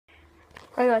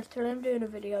Hi guys, today I'm doing a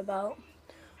video about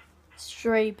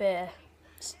StrayBeer.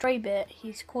 StrayBeer,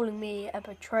 he's calling me a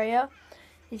betrayer.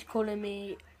 He's calling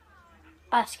me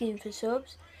asking for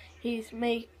subs. He's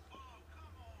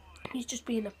just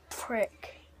being a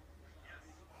prick.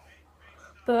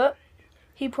 But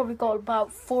he probably got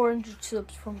about 400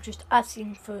 subs from just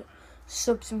asking for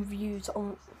subs and views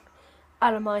on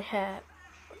Out of My Hair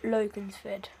Logan's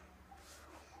vid,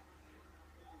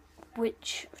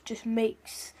 which just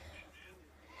makes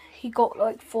he got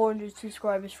like 400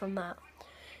 subscribers from that.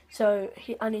 So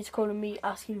he's calling me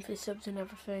asking for subs and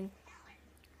everything.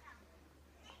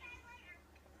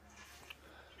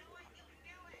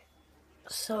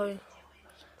 So,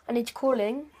 and he's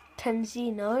calling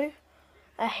Tenzino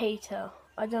a hater.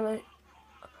 I don't know.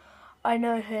 I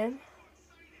know him.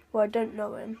 Well, I don't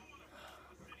know him,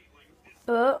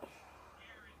 but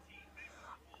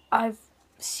I've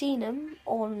seen him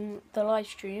on the live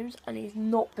streams, and he's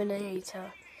not been a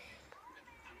hater.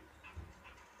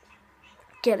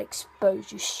 Get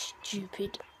exposed, you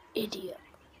stupid idiot.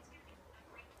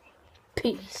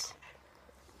 Peace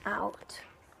out.